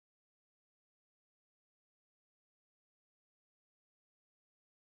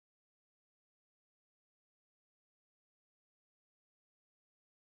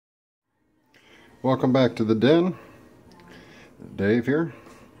Welcome back to the den. Dave here.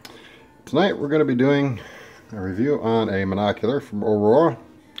 Tonight we're going to be doing a review on a monocular from Aurora.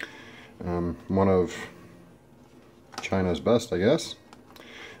 One of China's best, I guess.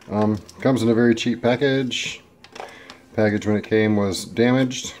 Comes in a very cheap package. Package when it came was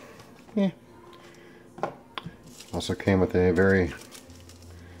damaged. Also came with a very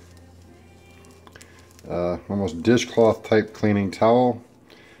almost dishcloth type cleaning towel.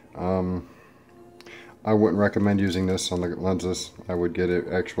 I wouldn't recommend using this on the lenses. I would get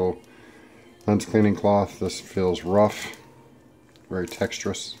an actual lens cleaning cloth. This feels rough, very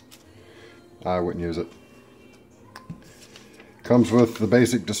texturous. I wouldn't use it. Comes with the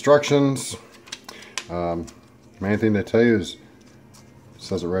basic instructions. Main thing they tell you is, it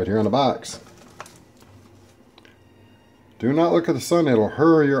says it right here on the box. Do not look at the sun, it'll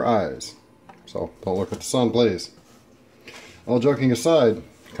hurt your eyes. So don't look at the sun, please. All joking aside,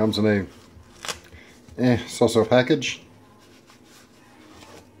 comes in a so-so package.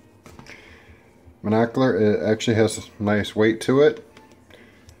 Monocular, it actually has a nice weight to it.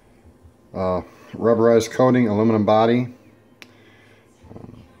 Rubberized coating, aluminum body.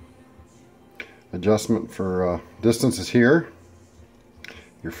 Adjustment for distance is here.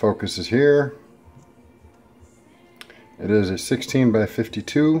 Your focus is here. It is a 16 by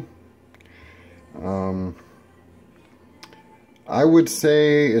 52. I would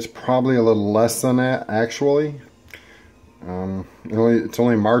say it's probably a little less than that, actually. It's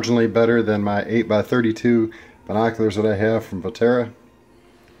only marginally better than my 8 by 32 binoculars that I have from Vivitar,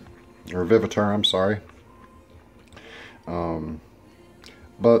 I'm sorry.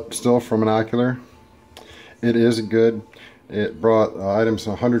 But still, for monocular, it is good. It brought items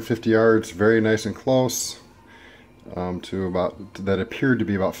 150 yards, very nice and close, to about, that appeared to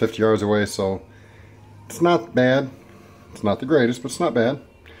be about 50 yards away, so it's not bad. It's not the greatest, but it's not bad.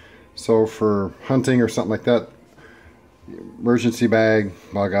 So for hunting or something like that, emergency bag,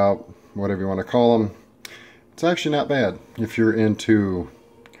 bug out, whatever you want to call them, it's actually not bad. If you're into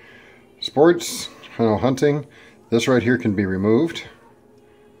sports, hunting, this right here can be removed.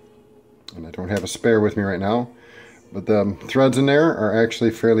 And I don't have a spare with me right now, but the threads in there are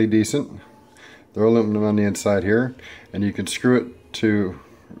actually fairly decent. They're aluminum on the inside here, and you can screw it to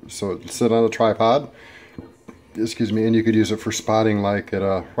so it sit on a tripod. Excuse me, and you could use it for spotting, like at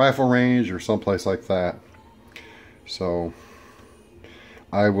a rifle range or someplace like that. So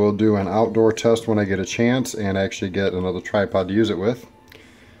I will do an outdoor test when I get a chance and actually get another tripod to use it with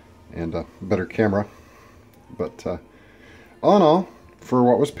and a better camera. But all in all, for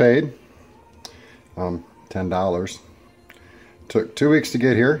what was paid, $10. Took 2 weeks to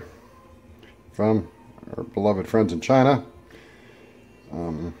get here from our beloved friends in China.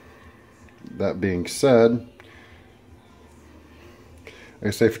 That being said, like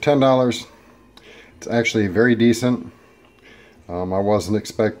I say, for $10, it's actually very decent. I wasn't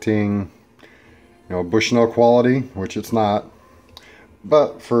expecting, Bushnell quality, which it's not.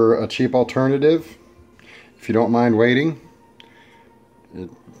 But for a cheap alternative, if you don't mind waiting,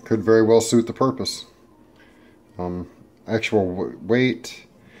 it could very well suit the purpose. Actual weight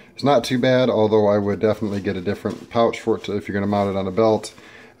is not too bad, although I would definitely get a different pouch for it if you're going to mount it on a belt,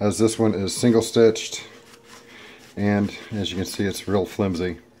 as this one is single stitched. And as you can see, it's real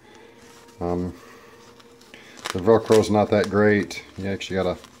flimsy. The Velcro's not that great. You actually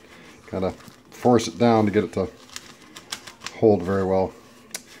gotta kind of force it down to get it to hold very well.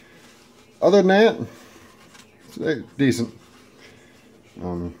 Other than that, it's decent.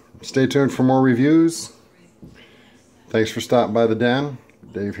 Stay tuned for more reviews. Thanks for stopping by the den.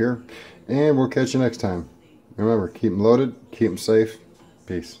 Dave here, and we'll catch you next time. Remember, keep them loaded, keep them safe.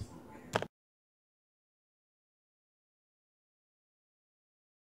 Peace.